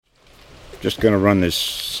Just going to run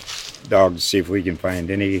this dog to see if we can find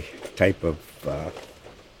any type of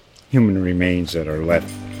human remains that are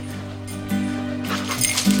left.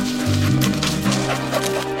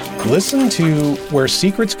 Listen to Where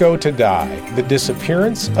Secrets Go to Die, The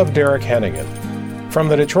Disappearance of Derek Hennigan. From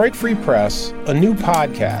the Detroit Free Press, a new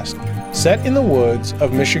podcast set in the woods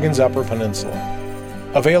of Michigan's Upper Peninsula.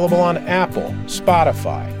 Available on Apple,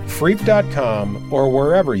 Spotify, Freep.com, or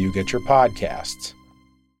wherever you get your podcasts.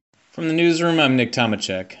 From the newsroom, I'm Nick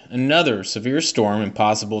Tomachek. Another severe storm and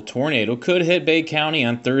possible tornado could hit Bay County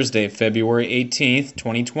on Thursday, February 18th,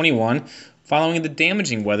 2021, following the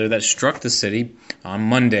damaging weather that struck the city on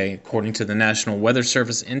Monday. According to the National Weather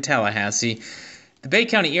Service in Tallahassee, the Bay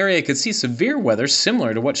County area could see severe weather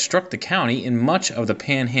similar to what struck the county in much of the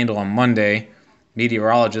Panhandle on Monday.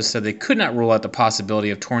 Meteorologists said they could not rule out the possibility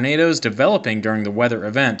of tornadoes developing during the weather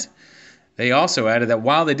event. They also added that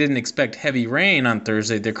while they didn't expect heavy rain on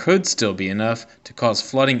Thursday, there could still be enough to cause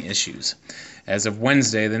flooding issues. As of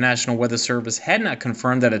Wednesday, the National Weather Service had not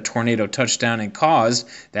confirmed that a tornado touched down and caused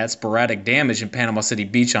that sporadic damage in Panama City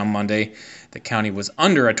Beach on Monday. The county was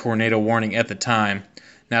under a tornado warning at the time.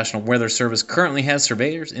 National Weather Service currently has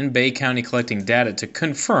surveyors in Bay County collecting data to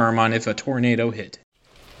confirm on if a tornado hit.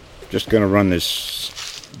 Just going to run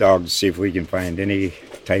this dog to see if we can find any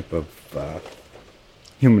type of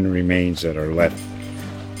human remains that are left.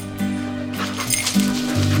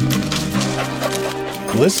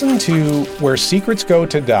 Listen to Where Secrets Go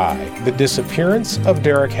to Die, The Disappearance of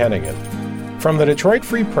Derek Hennigan. From the Detroit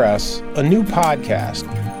Free Press, a new podcast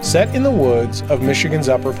set in the woods of Michigan's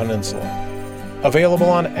Upper Peninsula. Available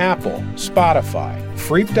on Apple, Spotify,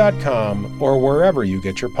 Freep.com, or wherever you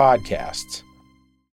get your podcasts.